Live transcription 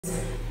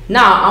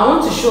Now I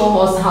want to show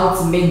us how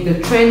to make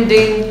the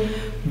trending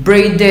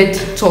braided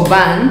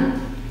turban,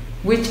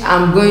 which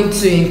I'm going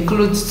to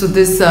include to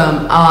this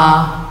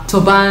our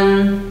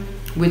turban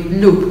with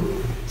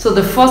loop. So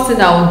the first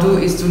thing I will do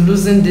is to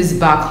loosen this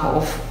back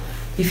off.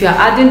 If you're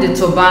adding the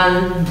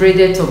turban,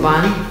 braided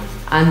turban,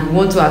 and you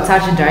want to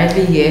attach it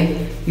directly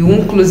here, you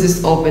won't close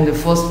this up in the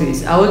first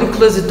place. I only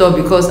close it up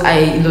because I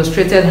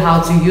illustrated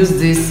how to use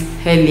this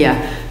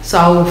earlier. So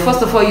I will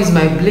first of all use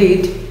my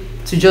blade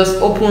to just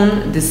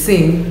open the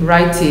seam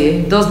right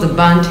here, that's the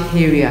band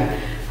area,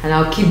 and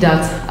I'll keep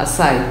that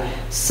aside.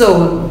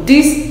 So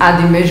these are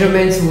the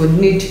measurements we would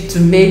need to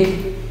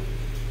make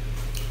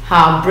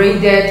our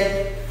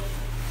braided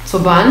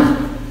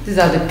turban. These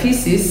are the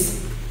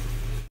pieces.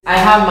 I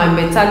have my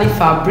metallic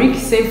fabric,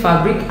 same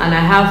fabric, and I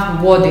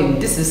have wadding.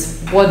 This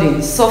is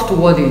wadding, soft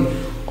wadding,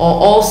 or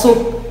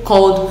also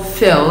called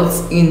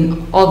felt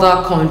in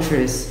other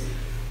countries.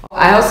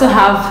 I also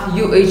have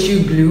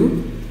UHU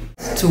glue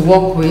to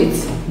work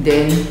with,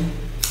 then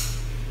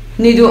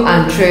needle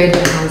and thread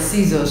and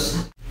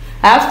scissors.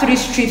 I have 3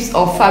 strips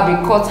of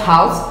fabric cut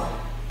out,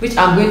 which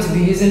I'm going to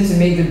be using to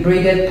make the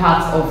braided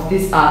part of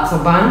this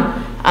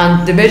turban,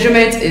 and the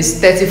measurement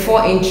is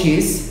 34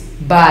 inches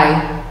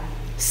by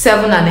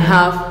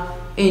 7.5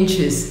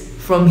 inches.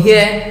 From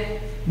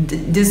here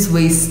this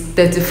way is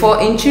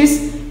 34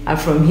 inches, and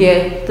from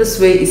here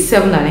this way is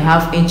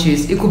 7.5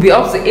 inches. It could be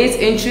up to 8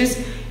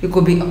 inches, it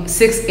could be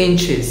 6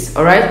 inches.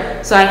 All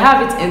right, so I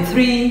have it in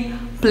 3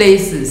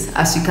 places,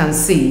 as you can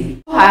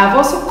see. I have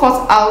also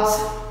cut out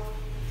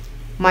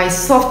my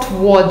soft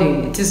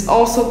wadding. It is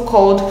also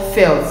called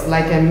felt,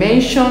 like I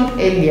mentioned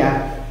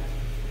earlier,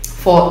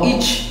 for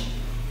each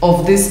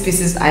of these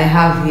pieces I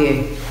have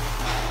here.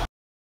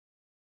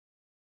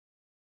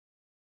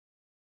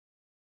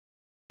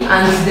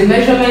 And the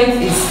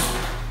measurement is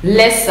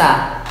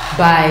lesser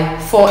by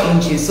 4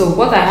 inches. So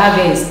what I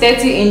have here is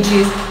 30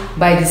 inches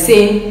by the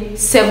same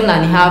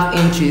 7.5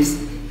 inches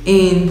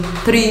in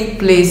 3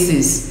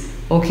 places.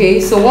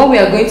 Okay, so what we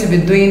are going to be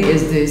doing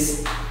is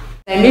this.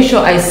 I make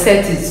sure I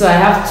set it, so I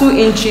have 2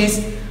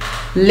 inches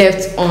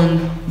left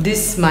on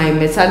this my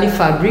metallic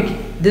fabric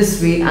this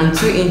way, and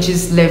 2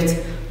 inches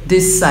left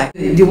this side.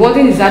 The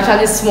wadding is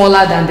actually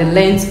smaller than the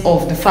length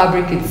of the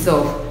fabric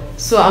itself,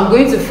 so I'm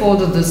going to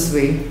fold it this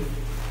way,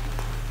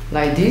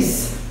 like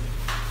this.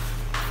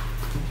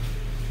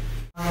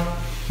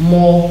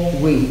 More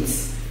weight,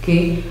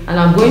 okay, and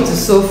I'm going to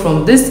sew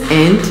from this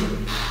end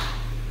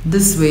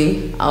this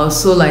way. I'll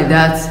sew like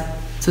that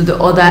to the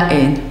other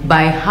end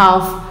by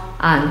 ½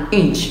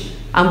 inch.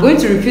 I'm going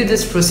to repeat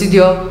this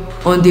procedure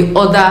on the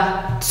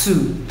other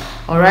 2.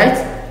 all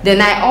right. Then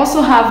I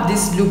also have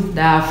this loop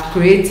that I've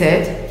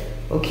created.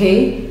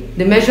 Okay,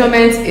 the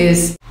measurement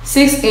is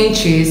 6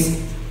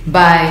 inches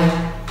by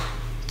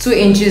 2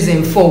 inches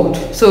in fold.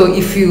 So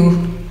if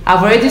you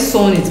I've already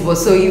sewn it, but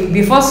so if,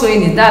 before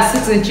sewing it, that's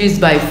 6 inches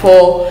by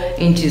 4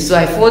 inches. So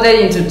I folded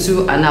into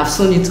 2 and I've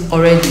sewn it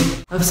already.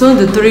 I've sewn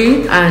the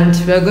 3 and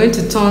we're going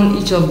to turn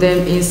each of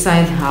them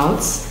inside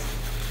out.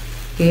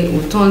 Okay,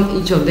 we'll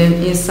turn each of them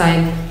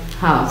inside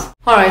out.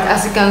 Alright,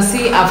 as you can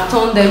see, I've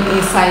turned them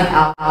inside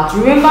out.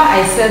 Remember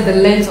I said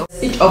the length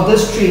of each of the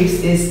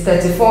strips is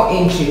 34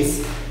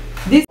 inches.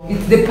 This,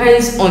 it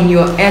depends on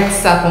your edge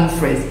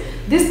circumference.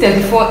 This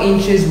 34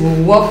 inches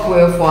will work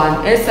well for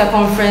an edge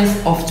circumference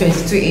of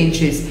 22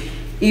 inches.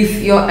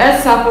 If your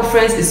edge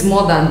circumference is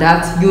more than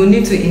that, you'll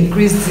need to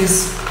increase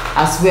this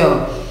as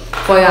well.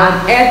 For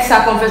an edge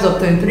circumference of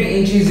 23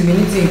 inches, you will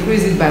need to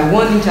increase it by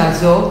 1 inch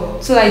as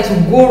well, so that it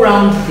will go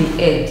around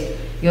the edge.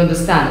 You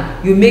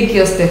understand? You make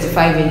yours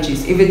 35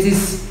 inches. If it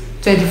is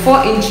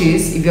 24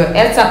 inches, if your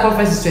edge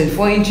circumference is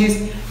 24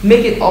 inches,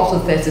 make it up to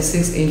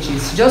 36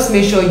 inches. Just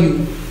make sure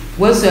you,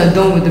 once you are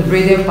done with the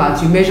braided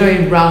part, you measure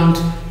it round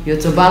your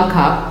turban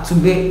cap to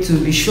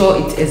be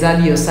sure it's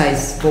exactly your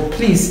size. But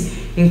please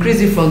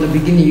increase it from the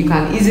beginning. You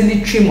can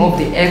easily trim off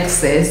the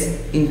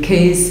excess in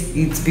case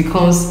it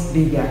becomes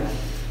bigger.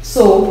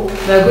 So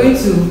we're going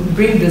to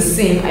bring the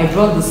seam. I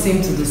brought the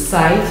seam to the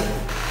side.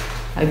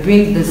 I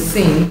bring the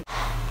seam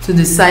to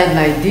the side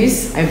like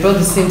this. I brought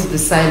the seam to the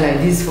side like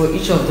this for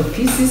each of the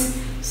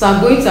pieces. So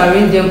I'm going to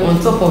arrange them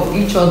on top of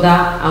each other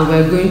and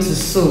we're going to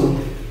sew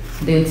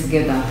them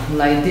together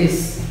like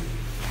this.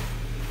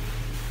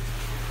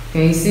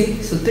 Can you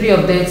see? So 3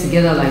 of them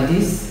together like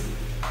this.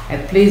 I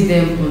place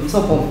them on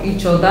top of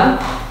each other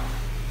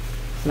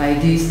like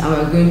this and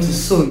we're going to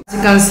sew it. As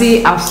you can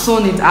see, I've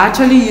sewn it. I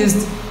actually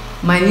used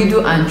my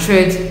needle and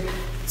thread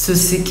to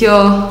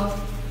secure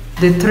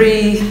the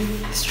 3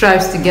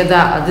 stripes together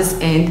at this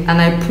end,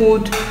 and I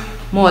pulled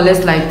more or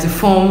less like to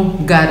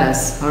form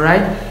gathers. All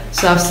right,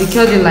 so I've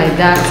secured it like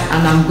that,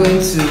 and I'm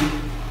going to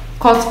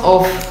cut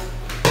off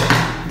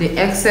the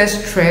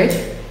excess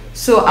thread.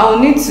 So I'll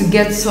need to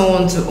get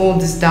someone to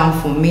hold this down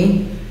for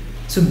me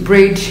to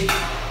braid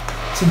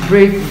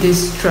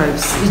these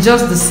stripes. It's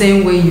just the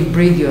same way you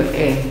braid your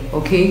hair,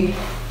 okay?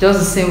 Just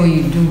the same way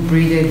you do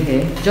braided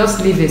hair.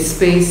 Just leave a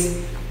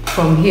space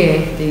from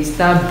here, then you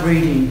start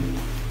braiding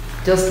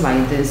just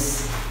like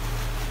this.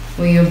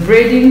 When you're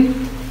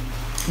braiding,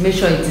 make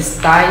sure it is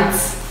tight,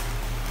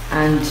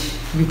 and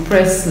you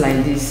press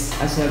like this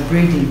as you are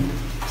braiding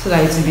so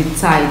that it will be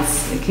tight.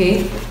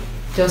 Okay,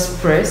 just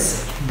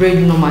press,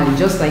 braid normally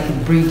just like you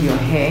braid your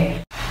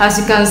hair. As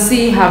you can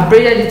see, I've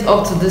braided it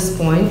up to this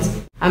point.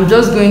 I'm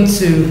just going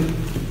to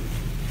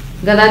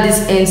gather these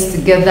ends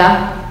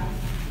together.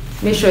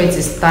 Make sure it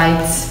is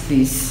tight,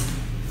 please.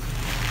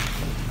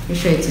 Make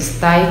sure it is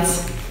tight.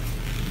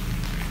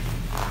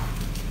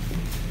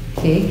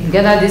 Okay,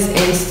 gather these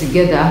ends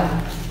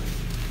together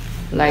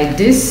like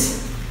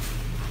this.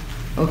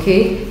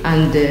 Okay,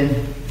 and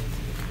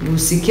we'll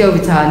secure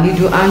with our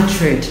needle and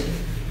thread.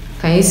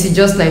 Can you see,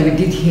 just like we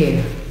did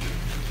here?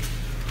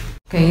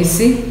 Can you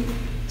see?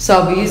 So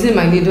I'll be using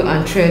my needle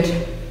and thread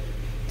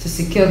to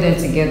secure them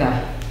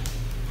together.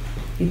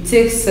 It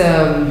takes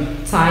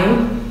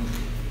time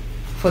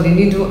for the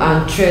needle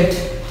and thread,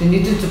 the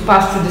needle to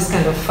pass through this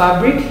kind of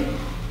fabric,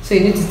 so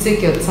you need to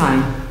take your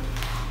time.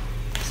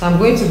 So I'm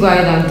going to go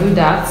ahead and do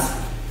that.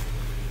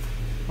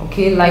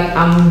 Okay, like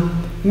I'm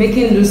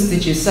making loose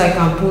stitches so I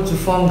can pull to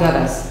form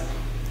gathers.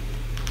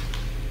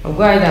 I'll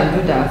go ahead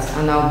and do that,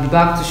 and I'll be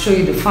back to show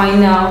you the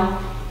final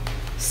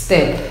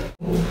step.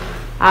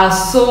 I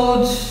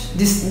sewed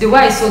this, the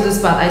way I sewed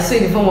this part, I sew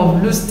in the form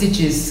of loose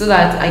stitches so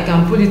that I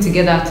can pull it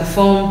together to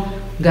form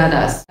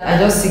gathers. I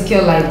just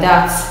secure like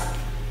that.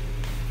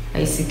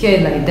 I secure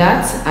it like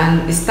that,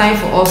 and it's time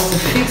for us to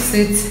fix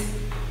it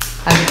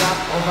at the back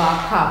of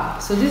our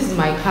cap. So this is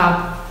my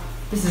cap.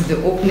 This is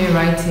the opening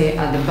right here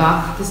at the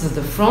back. This is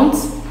the front,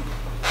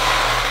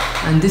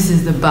 and this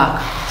is the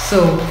back.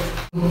 So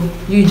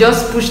you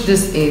just push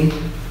this in.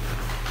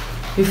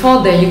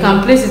 Before then, you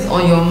can place it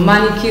on your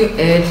manicure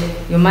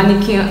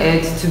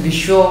edge to be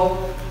sure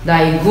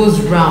that it goes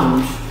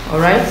round. All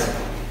right,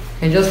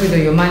 and just put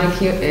on your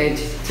manicure edge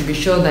to be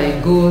sure that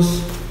it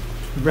goes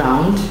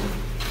round.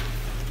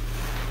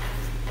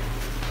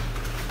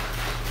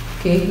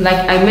 Okay,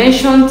 like I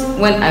mentioned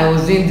when I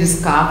was doing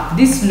this cap,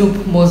 this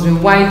loop must be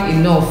wide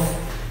enough,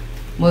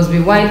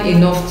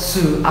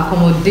 to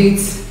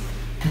accommodate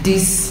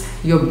this,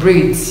 your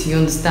braids, you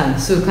understand?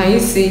 So can you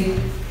see,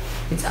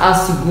 it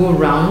has to go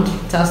round,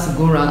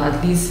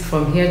 at least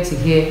from here to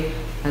here,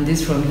 and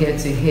this from here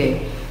to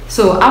here.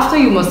 So after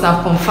you must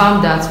have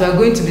confirmed that, we are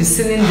going to be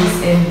sealing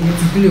this end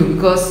with glue,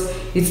 because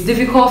it's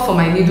difficult for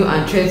my needle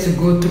and thread to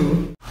go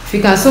through. If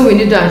you can sew with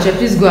needle and thread,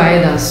 please go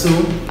ahead and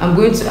sew. I'm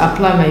going to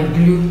apply my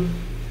glue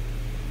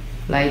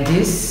like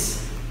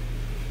this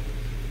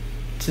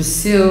to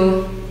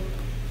seal,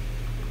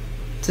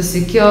 to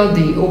secure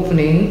the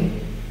opening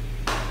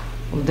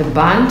of the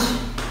band,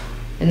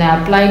 and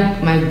I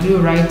apply my glue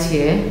right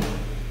here.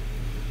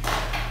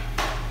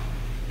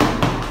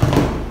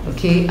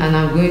 Okay, and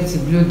I'm going to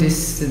glue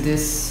this to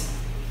this.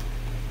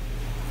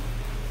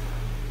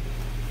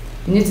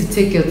 You need to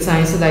take your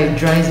time so that it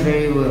dries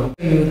very well.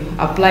 You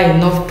apply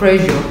enough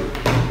pressure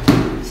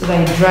so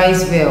that it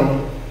dries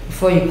well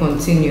before you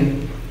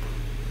continue.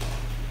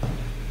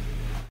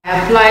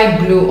 I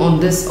applied glue on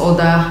this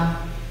other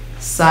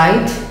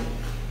side,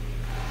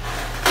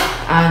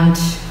 and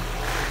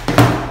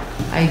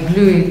I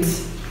glue it.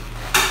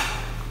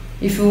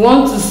 If you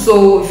want to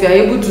sew, if you are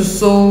able to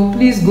sew,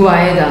 please go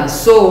ahead and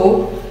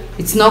sew.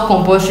 It's not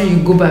compulsory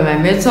you go by my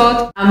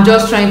method. I'm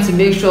just trying to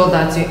make sure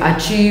that you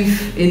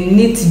achieve a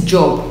neat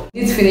job.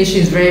 Neat finish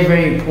is very,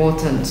 very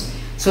important.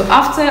 So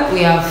after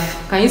we have,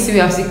 can you see we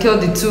have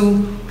secured the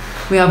two,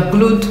 we have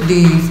glued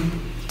the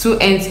two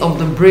ends of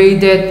the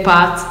braided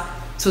part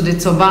to the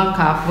turban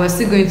cap. We're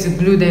still going to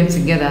glue them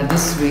together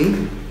this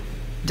way.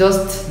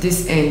 Just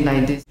this end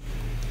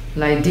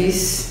like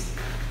this,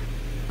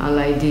 and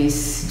like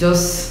this,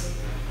 just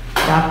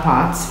that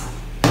part.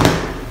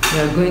 We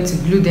are going to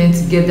glue them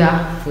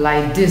together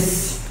like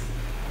this.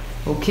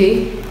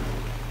 Okay,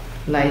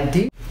 like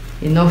this.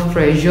 Enough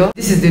pressure.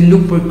 This is the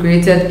loop we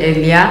created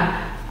earlier.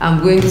 I'm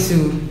going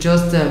to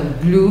just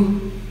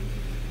glue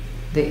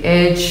the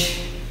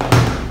edge,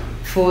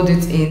 fold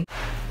it in,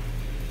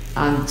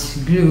 and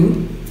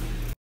glue.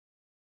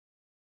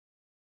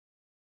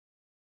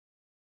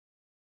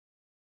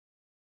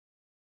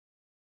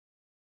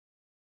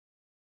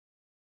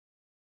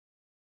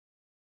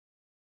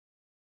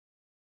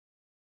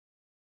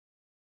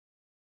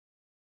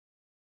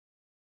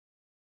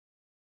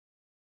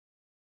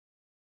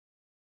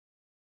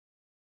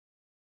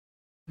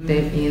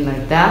 Them in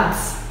like that.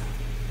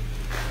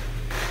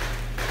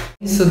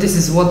 So this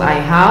is what I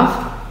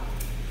have.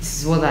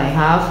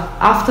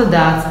 After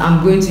that,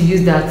 I'm going to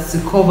use that to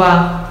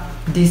cover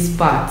this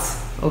part.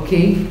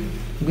 Okay,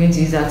 I'm going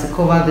to use that to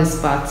cover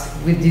this part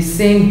with the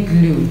same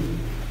glue.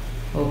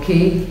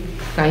 Okay,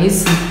 can you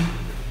see?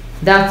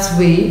 That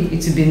way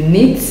it will be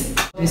neat.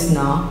 This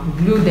now,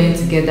 glue them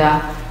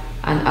together,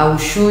 and I will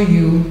show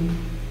you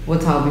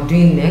what I'll be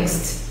doing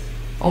next,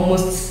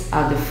 almost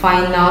at the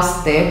final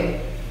step.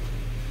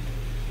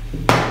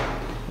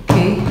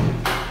 Okay,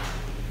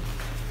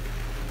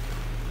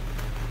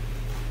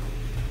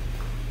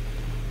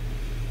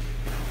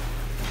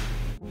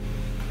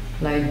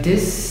 like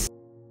this.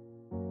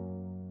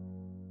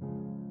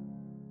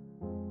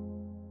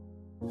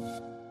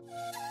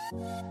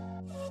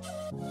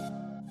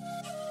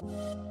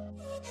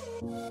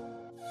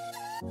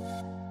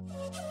 Thank you.